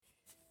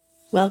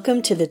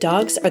Welcome to the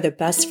Dogs Are the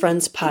Best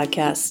Friends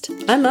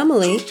podcast. I'm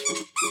Emily,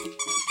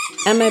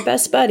 and my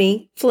best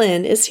buddy,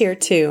 Flynn, is here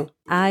too.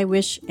 I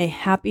wish a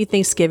happy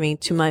Thanksgiving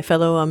to my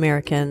fellow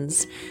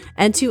Americans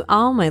and to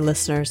all my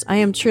listeners. I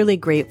am truly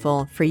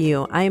grateful for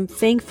you. I am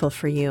thankful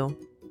for you.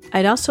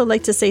 I'd also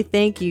like to say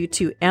thank you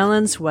to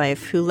Alan's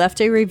wife who left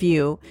a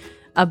review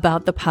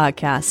about the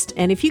podcast.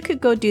 And if you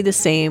could go do the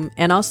same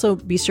and also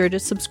be sure to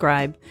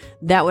subscribe,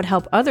 that would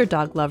help other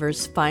dog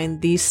lovers find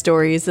these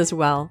stories as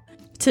well.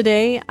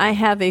 Today, I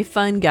have a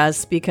fun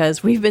guest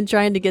because we've been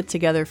trying to get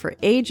together for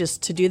ages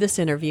to do this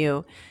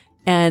interview.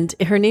 And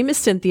her name is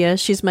Cynthia.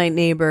 She's my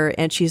neighbor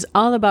and she's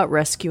all about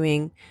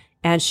rescuing.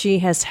 And she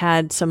has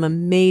had some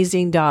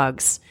amazing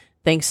dogs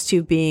thanks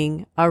to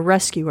being a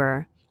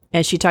rescuer.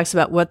 And she talks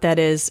about what that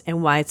is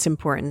and why it's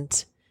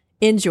important.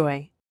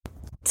 Enjoy.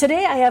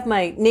 Today I have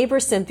my neighbor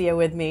Cynthia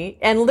with me,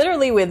 and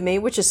literally with me,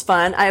 which is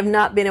fun. I have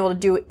not been able to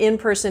do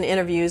in-person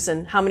interviews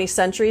in how many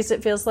centuries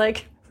it feels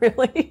like.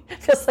 Really?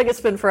 Feels like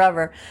it's been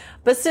forever.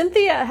 But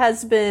Cynthia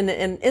has been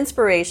an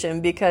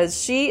inspiration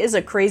because she is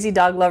a crazy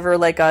dog lover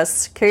like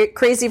us,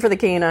 crazy for the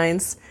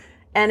canines.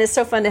 And it's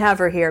so fun to have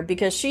her here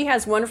because she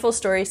has wonderful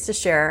stories to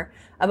share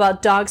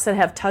about dogs that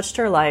have touched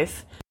her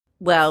life.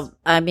 Well,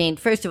 I mean,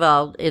 first of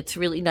all, it's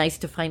really nice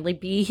to finally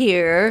be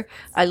here.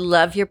 I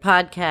love your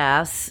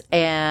podcasts,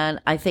 and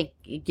I think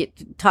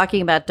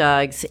talking about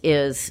dogs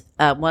is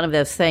one of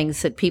those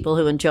things that people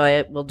who enjoy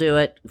it will do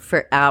it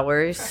for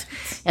hours,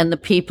 and the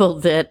people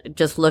that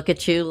just look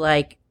at you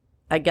like,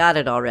 I got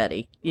it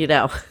already,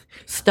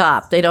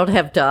 stop. They don't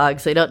have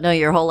dogs. They don't know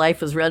your whole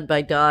life was run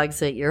by dogs,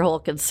 that your whole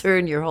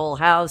concern, your whole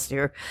house,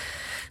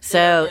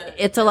 So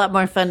it's a lot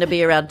more fun to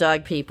be around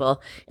dog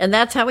people. And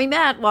that's how we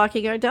met,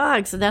 walking our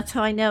dogs. And that's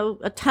how I know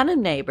a ton of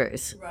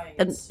neighbors. Right.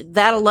 And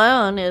that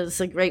alone is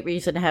a great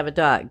reason to have a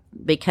dog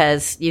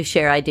because you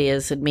share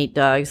ideas and meet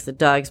dogs. The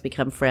dogs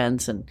become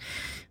friends. And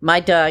my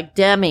dog,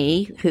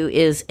 Demi, who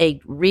is a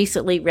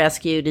recently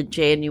rescued in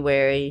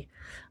January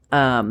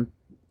Chihuahua,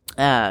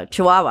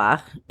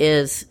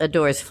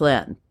 adores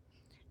Flynn.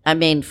 I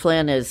mean,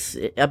 Flynn is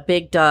a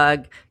big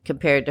dog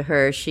compared to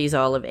her. She's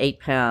all of 8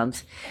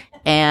 pounds.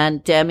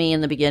 And Demi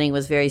in the beginning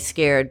was very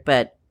scared,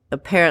 but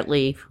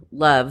apparently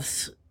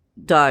loves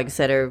dogs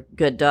that are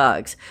good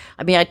dogs.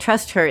 I mean, I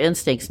trust her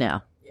instincts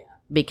now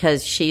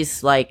because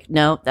she's like,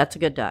 no, that's a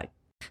good dog.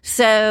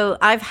 So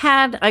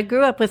I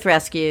grew up with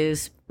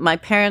rescues. My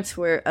parents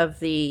were of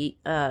the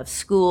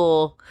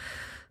school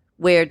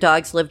where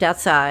dogs lived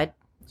outside.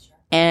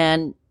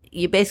 And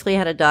you basically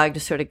had a dog to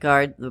sort of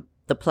guard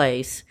the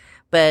place,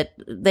 but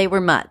they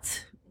were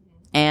mutts.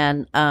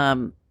 And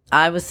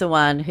I was the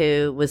one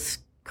who was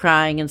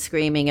crying and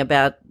screaming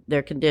about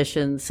their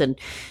conditions. And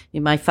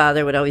my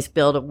father would always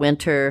build a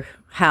winter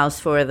house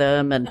for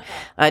them. And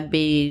I'd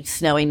be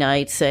snowy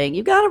nights saying,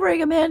 you got to bring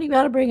them in. You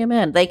got to bring them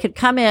in. They could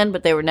come in,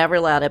 but they were never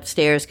allowed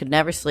upstairs, could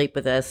never sleep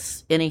with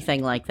us,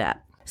 anything like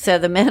that. So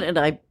the minute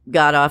I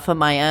got off on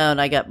my own,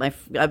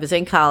 I was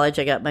in college.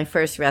 I got my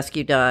first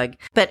rescue dog.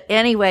 But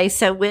anyway,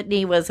 so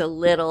Whitney was a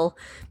little,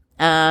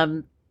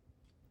 I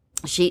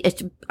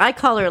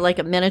call her like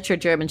a miniature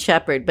German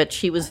Shepherd, but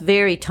she was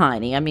very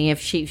tiny. I mean, if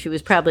she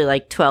was probably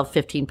like 12,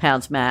 15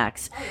 pounds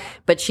max,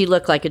 but she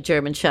looked like a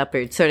German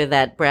Shepherd, sort of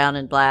that brown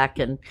and black.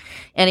 And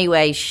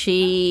anyway,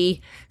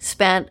 she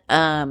spent,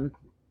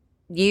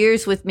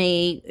 years with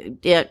me,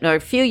 or a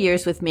few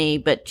years with me,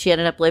 but she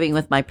ended up living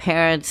with my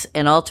parents.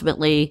 And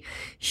ultimately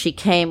she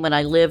came when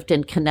I lived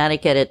in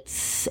Connecticut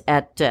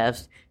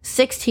at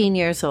 16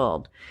 years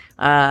old.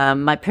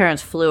 My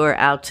parents flew her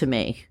out to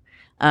me.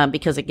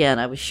 Because again,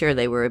 I was sure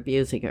they were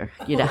abusing her,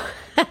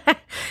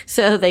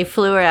 So they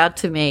flew her out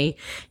to me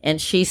and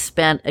she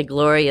spent a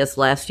glorious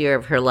last year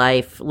of her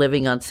life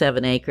living on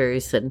 7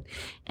 acres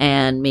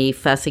and me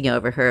fussing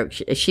over her.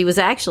 She was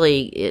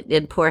actually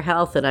in poor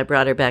health and I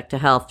brought her back to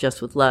health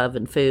just with love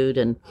and food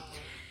and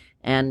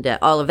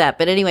all of that.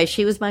 But anyway,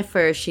 she was my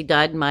first. She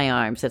died in my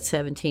arms at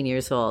 17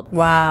 years old.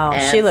 Wow.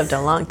 She lived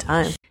a long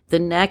time. The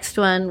next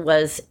one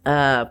was,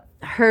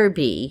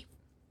 Herbie,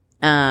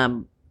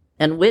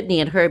 and Whitney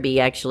and Herbie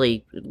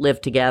actually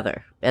lived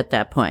together at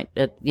that point,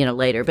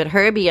 later. But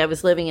Herbie, I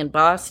was living in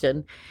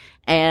Boston,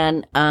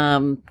 and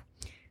I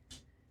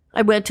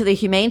went to the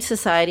Humane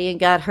Society and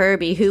got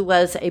Herbie, who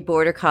was a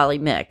Border Collie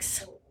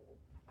mix.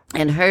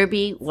 And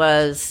Herbie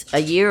was a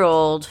year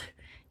old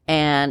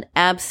and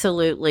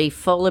absolutely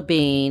full of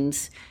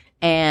beans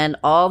and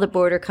all the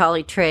Border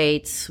Collie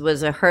traits,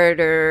 was a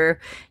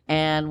herder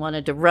and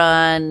wanted to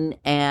run.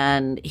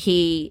 And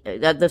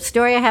the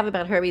story I have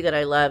about Herbie that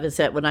I love is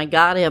that when I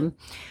got him,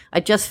 I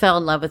just fell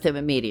in love with him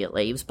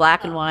immediately. He was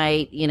black and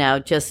white, he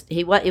was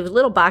a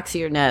little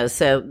boxier nose.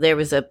 So there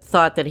was a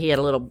thought that he had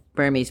a little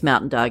Burmese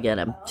mountain dog in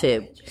him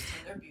too.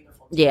 They're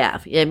beautiful. Yeah.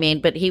 I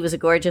mean, but he was a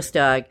gorgeous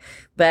dog,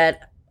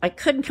 but I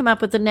couldn't come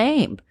up with a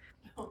name.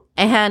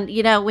 And,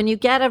 when you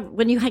get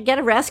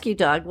a rescue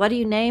dog, what do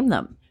you name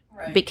them?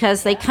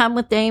 because they come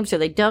with names or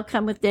they don't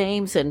come with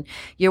names, and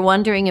you're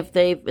wondering if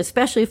they,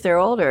 especially if they're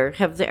older,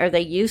 are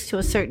they used to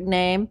a certain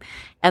name?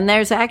 And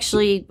there's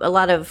actually a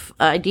lot of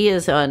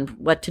ideas on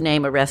what to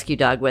name a rescue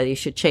dog, whether you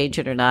should change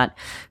it or not.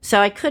 So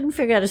I couldn't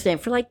figure out his name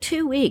for like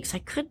 2 weeks.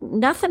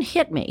 Nothing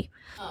hit me.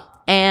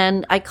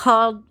 And I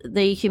called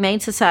the Humane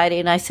Society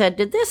and I said,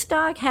 did this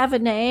dog have a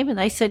name? And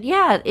they said,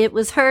 yeah, it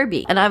was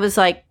Herbie. And I was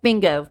like,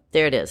 bingo,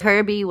 there it is.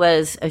 Herbie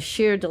was a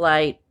sheer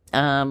delight,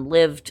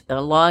 lived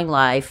a long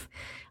life,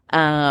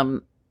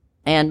 and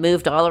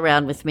moved all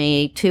around with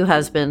me, 2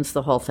 husbands,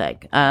 the whole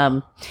thing.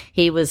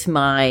 He was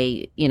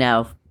my,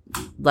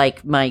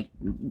 like my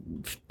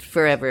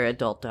forever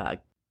adult dog.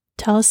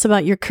 Tell us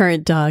about your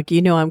current dog.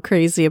 You know I'm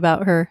crazy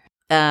about her.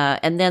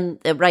 And then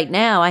right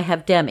now I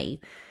have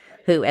Demi,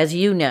 who, as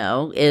you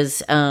know,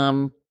 is,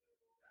 and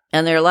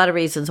there are a lot of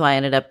reasons why I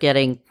ended up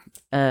getting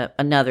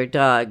another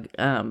dog.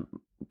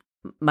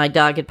 My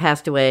dog had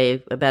passed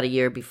away about a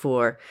year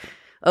before,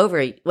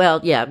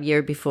 a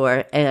year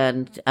before,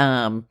 and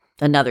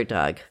another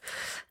dog.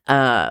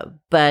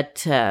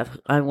 But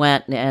I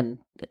went and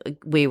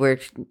we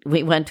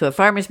went to a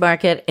farmer's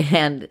market,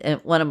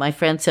 and one of my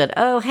friends said,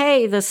 "Oh,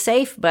 hey, the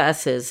Safe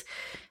bus is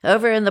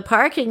over in the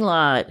parking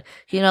lot.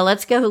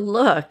 Let's go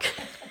look."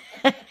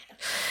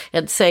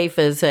 And Safe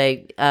is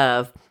a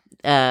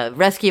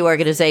rescue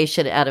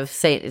organization out of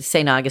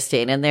St.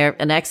 Augustine, and they're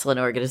an excellent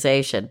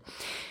organization.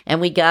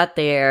 And we got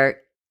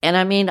there, and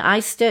I mean, I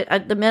stood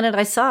the minute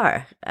I saw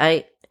her.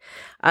 I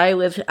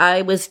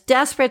was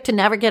desperate to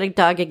never get a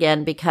dog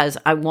again because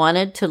I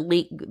wanted to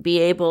be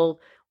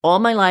able. All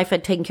my life,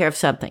 I'd taken care of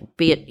something,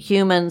 be it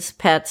humans,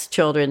 pets,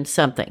 children,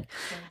 something.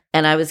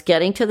 And I was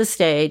getting to the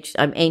stage.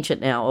 I'm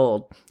ancient now,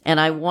 old, and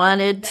I'm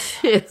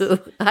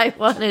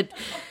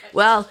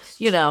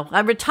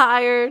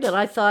retired, and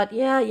I thought,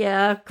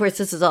 yeah, of course,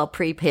 this is all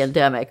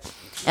pre-pandemic.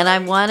 And I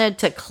wanted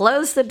to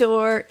close the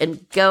door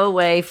and go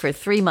away for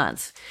 3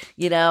 months,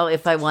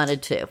 if I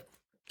wanted to,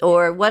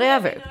 or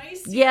whatever.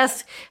 Nice.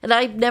 Yes, and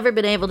I've never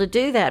been able to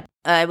do that.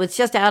 I was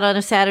just out on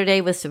a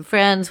Saturday with some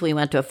friends. We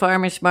went to a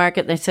farmer's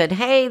market, and they said,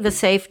 hey, the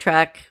Safe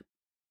truck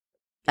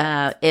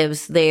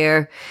is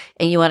there,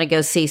 and you want to go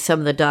see some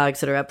of the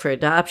dogs that are up for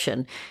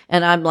adoption.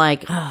 And I'm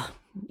like, oh,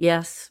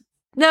 yes.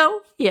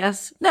 No,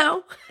 yes,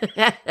 no.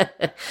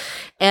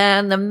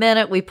 And the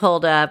minute we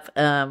pulled up,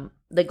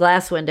 the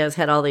glass windows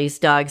had all these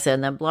dogs in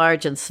them,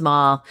 large and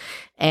small.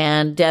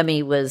 And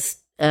Demi was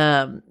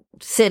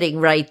sitting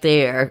right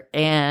there,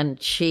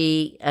 and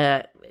she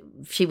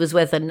was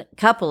with a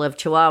couple of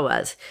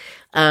Chihuahuas.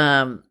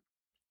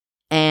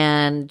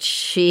 And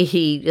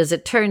she, as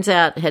it turns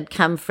out, had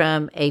come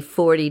from a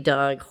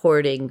 40-dog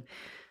hoarding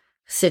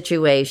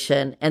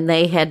situation, and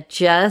they had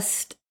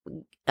just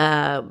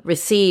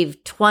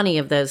received 20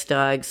 of those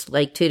dogs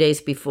like 2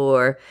 days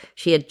before.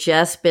 She had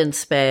just been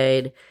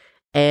spayed.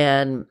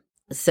 And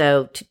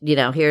so,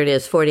 here it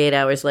is 48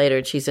 hours later,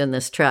 and she's in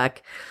this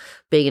truck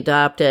being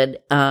adopted.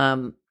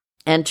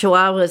 And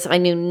Chihuahuas, I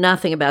knew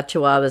nothing about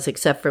Chihuahuas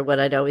except for what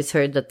I'd always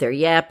heard, that they're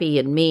yappy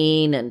and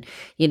mean and,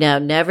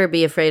 never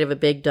be afraid of a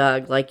big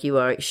dog like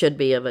you should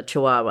be of a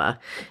Chihuahua.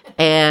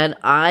 And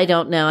I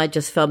don't know, I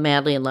just fell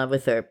madly in love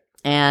with her.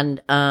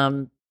 And,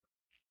 I've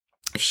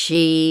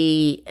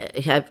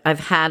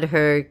had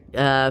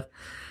her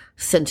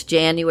since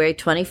January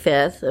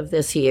 25th of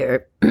this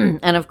year.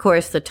 And of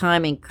course, the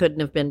timing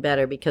couldn't have been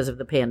better because of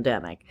the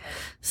pandemic.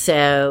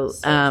 So,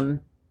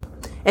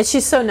 and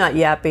she's so not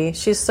yappy.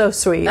 She's so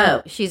sweet.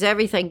 Oh, she's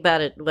everything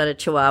but what a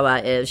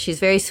Chihuahua is. She's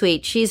very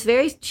sweet. She's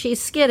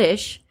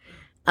skittish.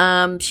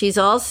 She's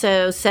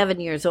also 7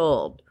 years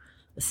old.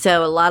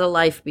 So a lot of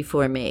life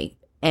before me,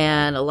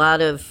 and a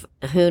lot of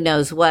who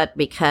knows what,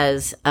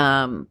 because,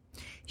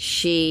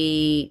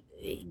 she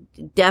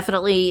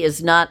definitely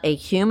is not a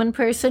human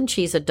person.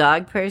 She's a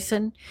dog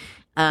person.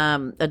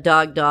 A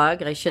dog,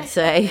 I should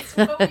say.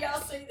 We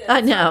all say that.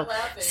 I know.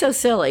 So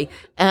silly.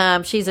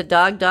 She's a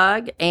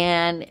dog,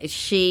 and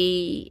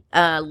she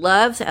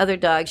loves other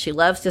dogs. She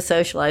loves to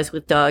socialize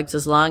with dogs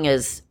as long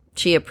as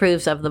she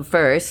approves of them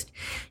first.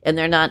 And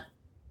they're not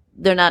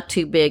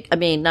too big. I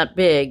mean, not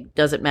big,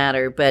 doesn't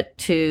matter, but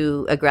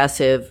too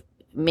aggressive,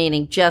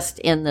 meaning just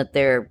in that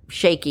they're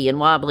shaky and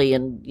wobbly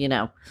and,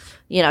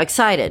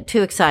 excited,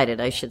 too excited,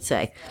 I should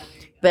say.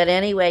 But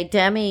anyway,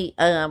 Demi,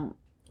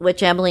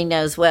 which Emily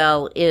knows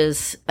well,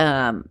 is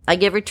I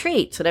give her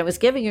treats, and I was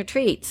giving her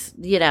treats,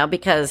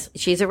 because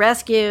she's a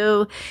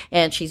rescue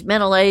and she's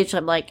middle-aged.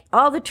 I'm like,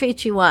 all the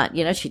treats you want.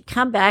 She'd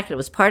come back, and it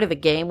was part of a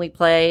game we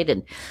played,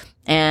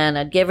 and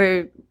I'd give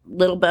her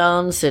little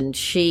bones, and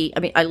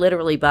I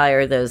literally buy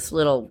her those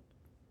little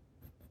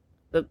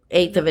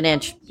 1/8 of an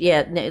inch.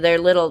 Yeah, they're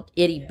little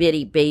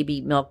itty-bitty baby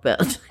milk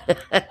bones.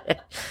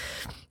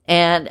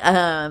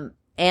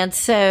 And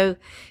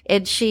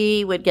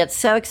she would get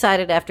so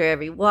excited after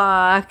every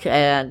walk,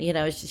 and,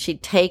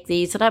 she'd take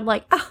these, and I'm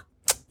like, oh,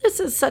 this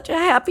is such a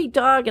happy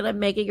dog, and I'm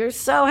making her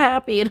so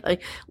happy, and I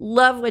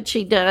love what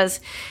she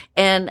does.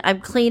 And I'm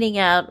cleaning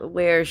out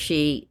where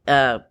she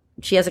has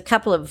a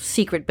couple of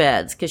secret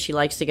beds because she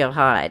likes to go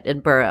hide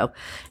and burrow.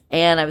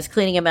 And I was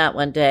cleaning them out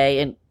one day,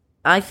 and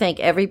I think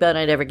every bone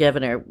I'd ever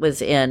given her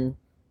was in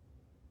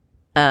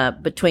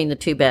between the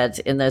two beds,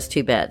 in those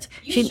two beds.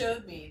 She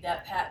showed me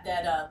that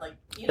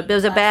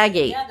there's a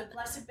baggie. Yeah, the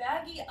plastic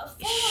baggie.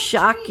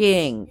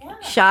 Shocking. Yeah.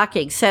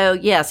 Shocking. So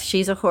yes,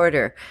 she's a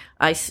hoarder.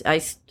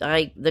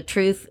 The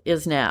truth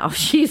is now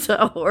she's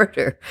a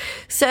hoarder.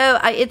 So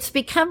it's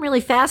become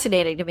really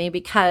fascinating to me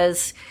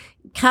because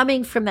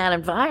coming from that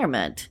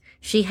environment,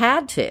 she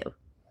had to.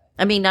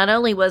 I mean, not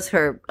only was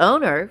her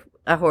owner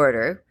a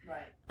hoarder,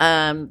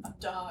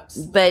 dogs,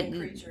 but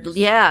creatures.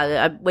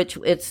 yeah, which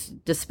it's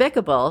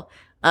despicable.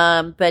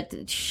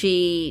 But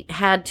she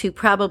had to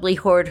probably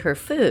hoard her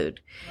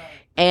food. Right.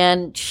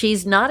 And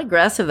she's not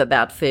aggressive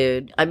about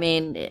food. I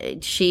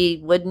mean,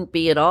 she wouldn't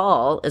be at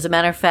all. As a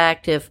matter of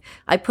fact, if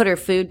I put her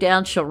food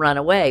down, she'll run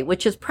away,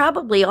 which is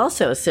probably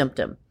also a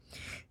symptom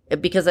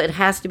because it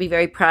has to be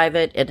very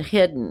private and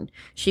hidden.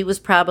 She was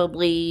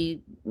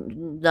probably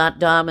not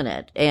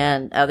dominant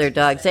and other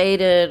dogs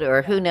ate it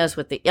or who knows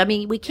what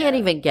we can't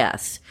even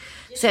guess.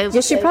 So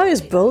yeah, she probably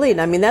was bullied.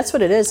 I mean, that's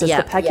what it is. It's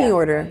the pecking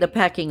order. The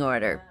pecking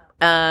order.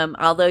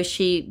 Although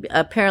she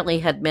apparently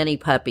had many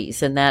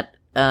puppies and that,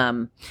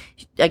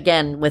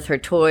 again, with her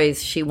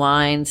toys, she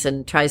whines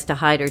and tries to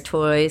hide her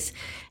toys.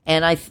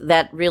 And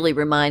that really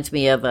reminds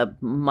me of a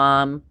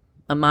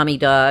mommy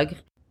dog.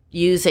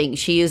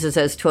 She uses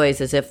those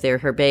toys as if they're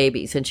her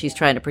babies and she's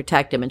trying to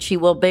protect them and she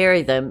will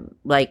bury them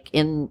like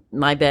in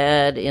my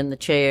bed, in the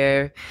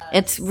chair.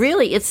 It's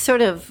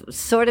sort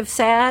of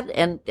sad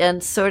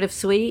and sort of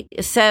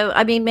sweet. So,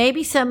 I mean,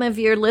 maybe some of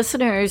your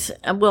listeners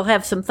will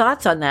have some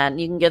thoughts on that and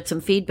you can get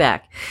some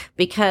feedback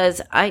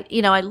because I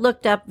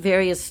looked up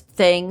various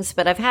things,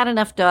 but I've had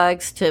enough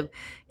dogs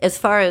as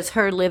far as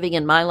her living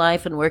in my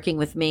life and working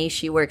with me,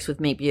 she works with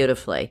me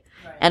beautifully.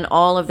 Right. And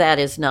all of that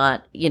is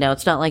not,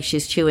 it's not like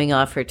she's chewing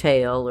off her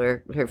tail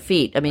or her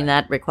feet. I mean,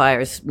 that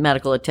requires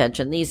medical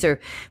attention.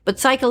 But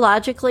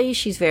psychologically,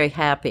 she's very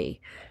happy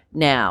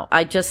now.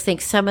 I just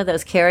think some of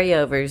those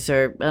carryovers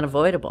are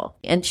unavoidable.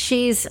 And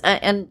she's,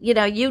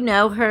 you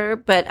know her,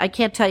 but I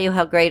can't tell you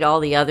how great all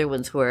the other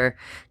ones were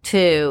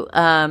too.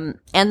 And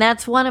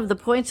that's one of the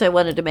points I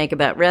wanted to make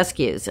about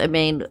rescues. I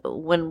mean,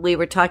 when we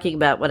were talking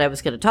about what I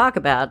was going to talk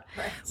about,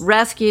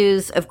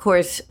 rescues, of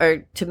course, are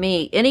to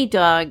me, any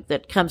dog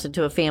that comes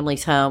into a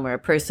family's home or a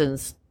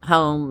person's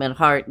home and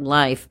heart and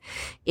life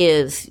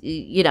is,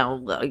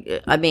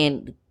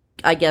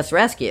 I guess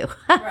rescue.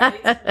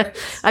 Right.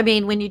 I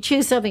mean, when you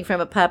choose something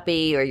from a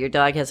puppy or your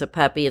dog has a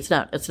puppy, it's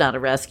not a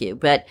rescue.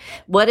 But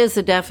what is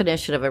the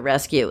definition of a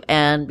rescue?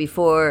 And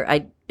before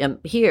I am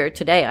here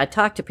today, I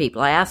talked to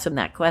people. I asked them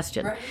that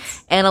question. Right.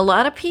 And a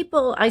lot of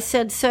people, I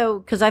said,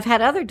 because I've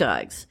had other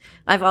dogs.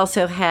 I've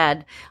also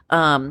had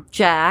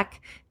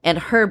Jack and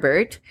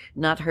Herbert,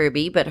 not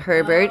Herbie, but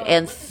Herbert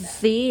and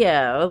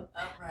Theo.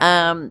 Oh,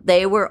 right.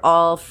 They were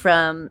all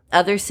from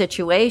other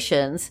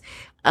situations.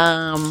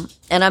 And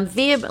I'm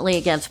vehemently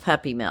against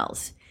puppy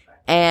mills.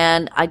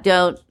 And I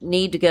don't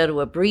need to go to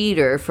a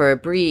breeder for a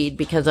breed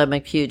because I'm a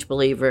huge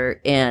believer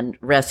in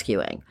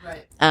rescuing.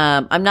 Right.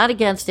 I'm not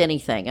against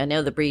anything. I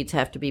know the breeds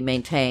have to be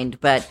maintained,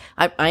 but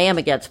I am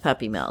against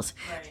puppy mills.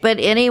 Right. But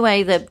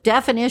anyway, the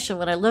definition,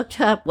 when I looked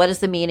up what is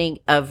the meaning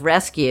of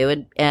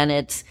rescue, and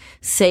it's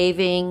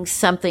saving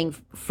something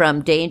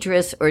from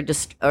dangerous or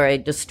a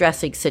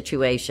distressing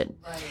situation.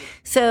 Right.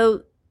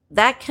 So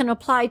that can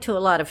apply to a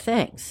lot of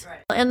things.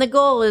 Right. And the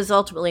goal is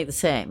ultimately the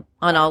same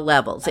on all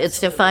levels. Absolutely. It's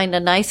to find a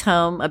nice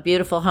home, a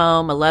beautiful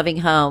home, a loving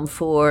home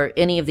for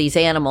any of these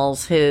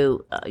animals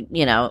who,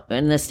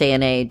 in this day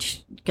and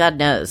age, God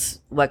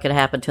knows what could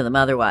happen to them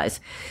otherwise.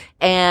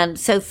 And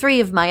so 3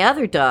 of my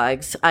other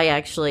dogs, I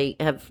actually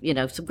have,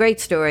 some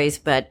great stories,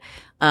 but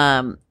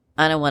I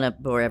don't want to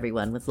bore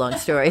everyone with long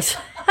stories.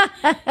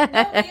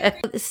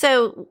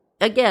 So,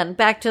 again,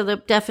 back to the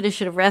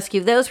definition of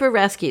rescue. Those were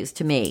rescues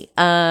to me.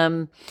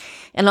 And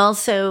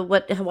also,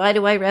 why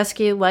do I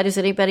rescue? Why does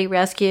anybody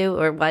rescue?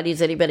 Or why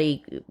does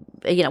anybody,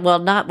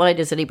 not why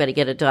does anybody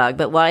get a dog,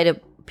 but why do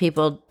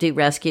people do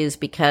rescues?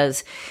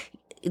 Because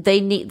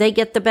they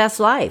get the best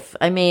life.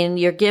 I mean,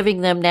 you're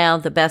giving them now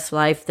the best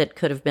life that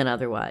could have been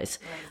otherwise.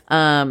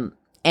 Right.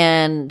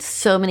 And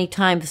so many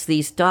times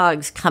these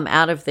dogs come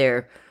out of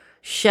their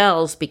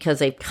shells because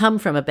they've come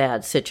from a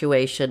bad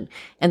situation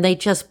and they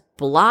just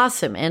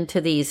blossom into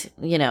these,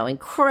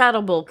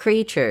 incredible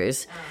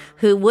creatures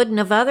who wouldn't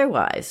have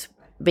otherwise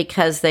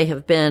because they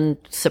have been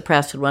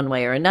suppressed in one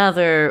way or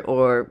another,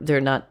 or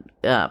they're not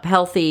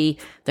healthy,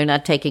 they're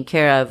not taken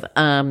care of.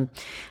 And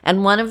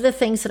one of the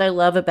things that I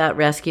love about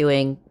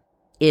rescuing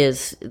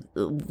is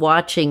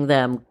watching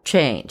them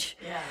change.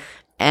 Yeah.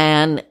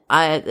 And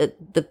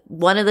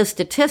one of the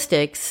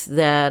statistics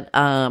that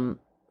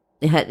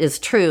is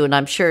true, and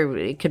I'm sure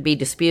it could be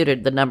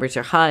disputed, the numbers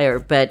are higher,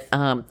 but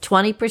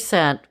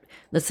 20%,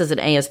 this is an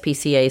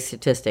ASPCA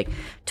statistic,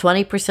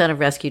 20% of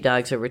rescue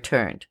dogs are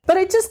returned. But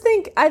I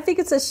think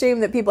it's a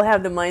shame that people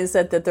have the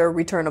mindset that they're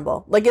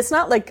returnable. Like, it's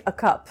not like a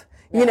cup.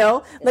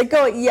 Yeah,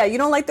 you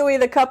don't like the way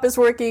the cup is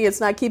working, it's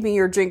not keeping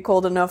your drink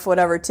cold enough,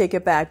 whatever, take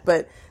it back.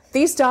 But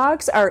these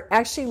dogs are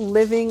actually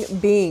living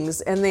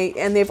beings, and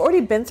they've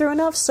already been through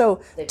enough.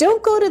 So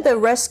don't go to the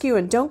rescue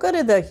and don't go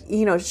to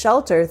the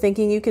shelter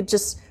thinking you could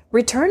just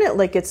return it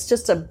like it's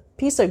just a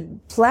piece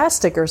of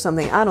plastic or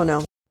something. I don't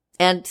know.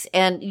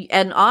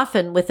 And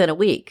often within a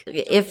week.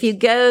 If you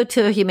go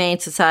to a humane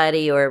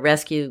society or a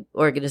rescue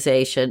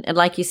organization, and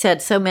like you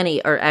said, so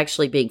many are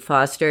actually being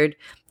fostered,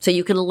 so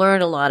you can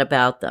learn a lot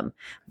about them.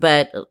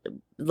 But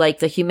like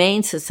the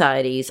humane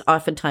societies,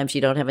 oftentimes you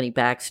don't have any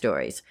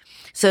backstories.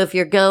 So if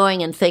you're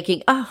going and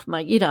thinking, oh,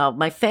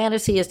 my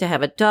fantasy is to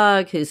have a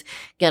dog who's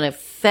going to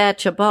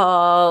fetch a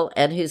ball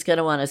and who's going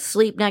to want to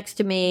sleep next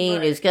to me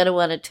and who's going to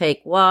want to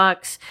take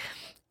walks.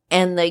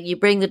 And you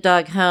bring the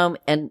dog home,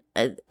 and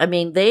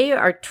they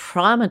are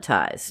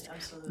traumatized,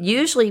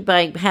 usually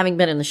by having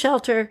been in the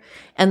shelter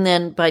and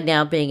then by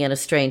now being in a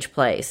strange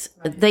place.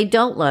 Right. They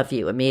don't love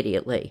you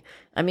immediately.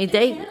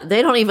 They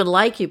don't even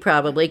like you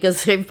probably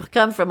because they've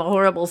come from a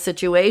horrible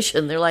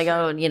situation. They're like,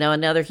 oh,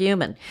 another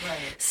human. Right.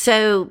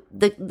 So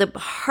the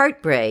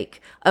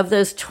heartbreak of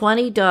those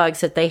 20 dogs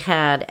that they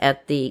had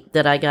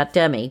that I got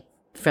Demi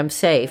from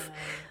Safe,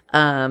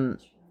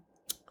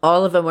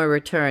 all of them were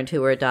returned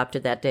who were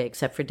adopted that day,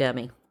 except for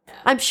Demi.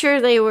 I'm sure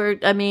they were,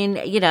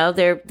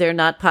 they're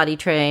not potty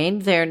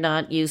trained. They're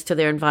not used to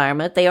their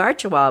environment. They are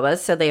Chihuahuas,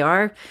 so they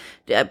are,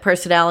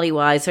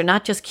 personality-wise, they're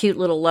not just cute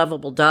little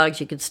lovable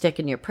dogs you can stick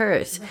in your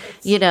purse.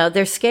 Right.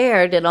 They're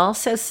scared, and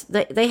also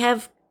they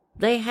have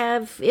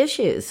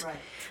issues.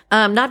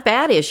 Right. Not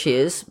bad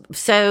issues.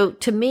 So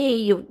to me,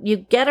 you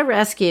get a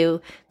rescue.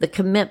 The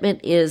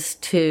commitment is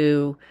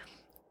to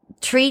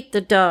treat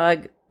the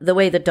dog the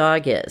way the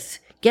dog is.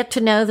 Get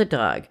to know the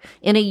dog.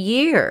 In a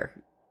year,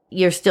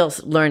 you're still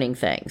learning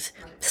things.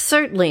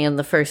 Certainly in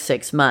the first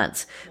 6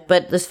 months.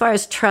 But as far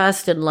as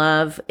trust and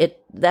love,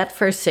 that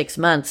first 6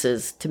 months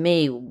is, to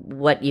me,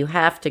 what you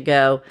have to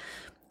go,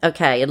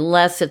 okay,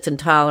 unless it's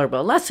intolerable,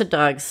 unless the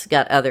dog's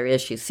got other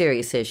issues,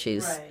 serious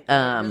issues.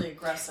 Right. Really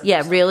aggressive.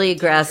 Yeah, really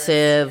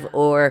aggressive,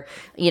 or,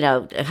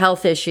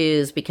 health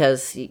issues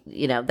because,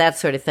 that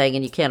sort of thing,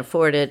 and you can't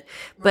afford it.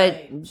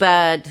 But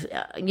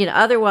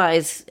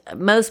otherwise,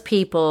 most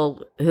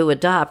people who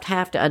adopt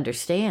have to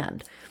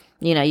understand.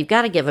 You've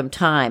got to give them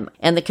time,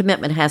 and the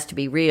commitment has to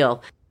be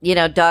real.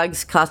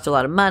 Dogs cost a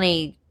lot of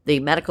money, the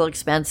medical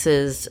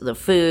expenses, the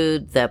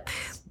food,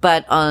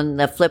 but on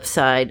the flip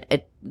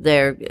side,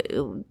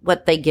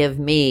 what they give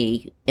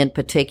me in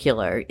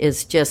particular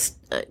is just,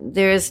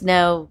 there is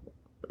no,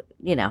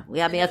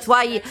 that's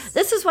why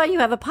this is why you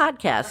have a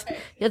podcast.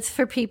 It's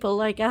for people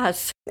like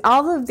us.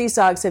 All of these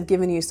dogs have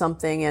given you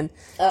something. And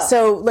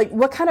so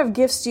what kind of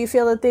gifts do you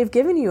feel that they've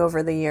given you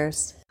over the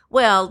years?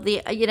 Well,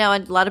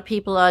 and a lot of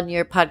people on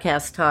your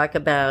podcast talk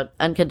about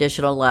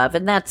unconditional love,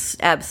 and that's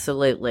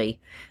absolutely,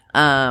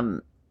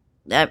 it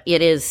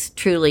is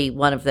truly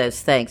one of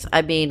those things.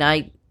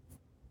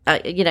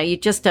 You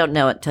just don't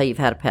know it until you've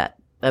had a pet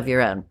of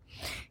your own.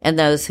 And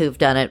those who've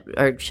done it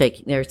are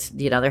shaking their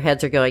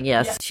heads are going,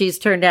 yes. Yeah. She's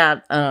turned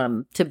out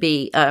to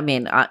be,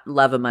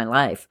 love of my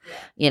life.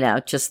 Yeah.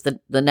 Just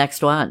the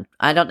next one.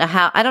 I don't know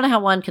how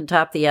one can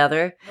top the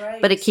other, right.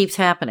 But it keeps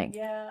happening.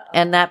 Yeah.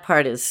 And that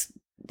part is,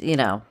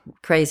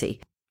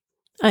 crazy.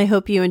 I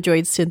hope you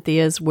enjoyed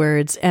Cynthia's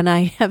words, and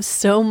I have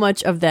so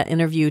much of that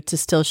interview to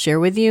still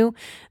share with you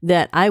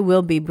that I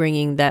will be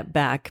bringing that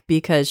back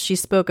because she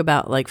spoke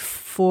about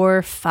 4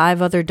 or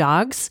 5 other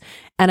dogs,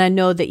 and I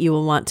know that you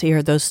will want to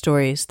hear those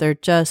stories. They're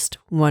just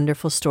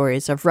wonderful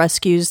stories of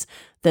rescues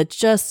that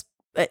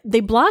they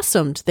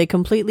blossomed. They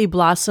completely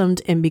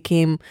blossomed and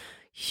became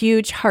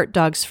huge heart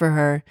dogs for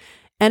her.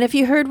 And if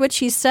you heard what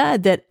she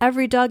said, that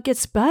every dog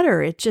gets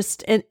better,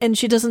 and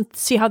she doesn't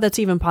see how that's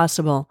even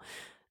possible.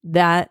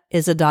 That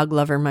is a dog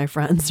lover, my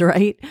friends,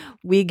 right?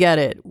 We get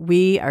it.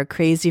 We are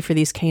crazy for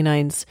these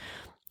canines.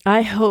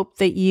 I hope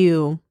that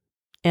you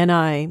and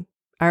I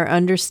are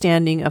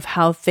understanding of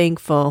how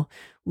thankful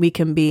we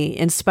can be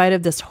in spite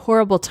of this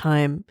horrible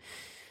time.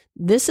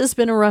 This has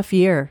been a rough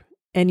year,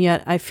 and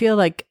yet I feel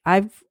like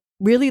I've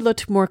really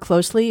looked more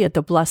closely at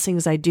the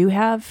blessings I do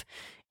have,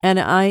 and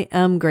I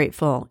am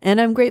grateful. And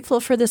I'm grateful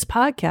for this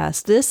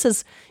podcast. This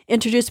has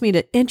introduced me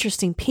to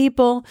interesting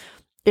people.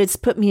 It's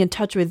put me in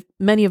touch with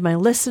many of my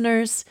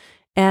listeners,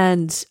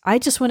 and I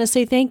just want to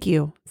say thank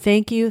you.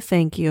 Thank you.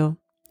 Thank you.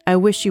 I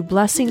wish you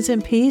blessings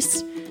and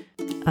peace.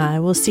 I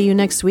will see you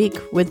next week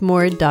with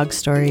more dog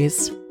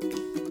stories.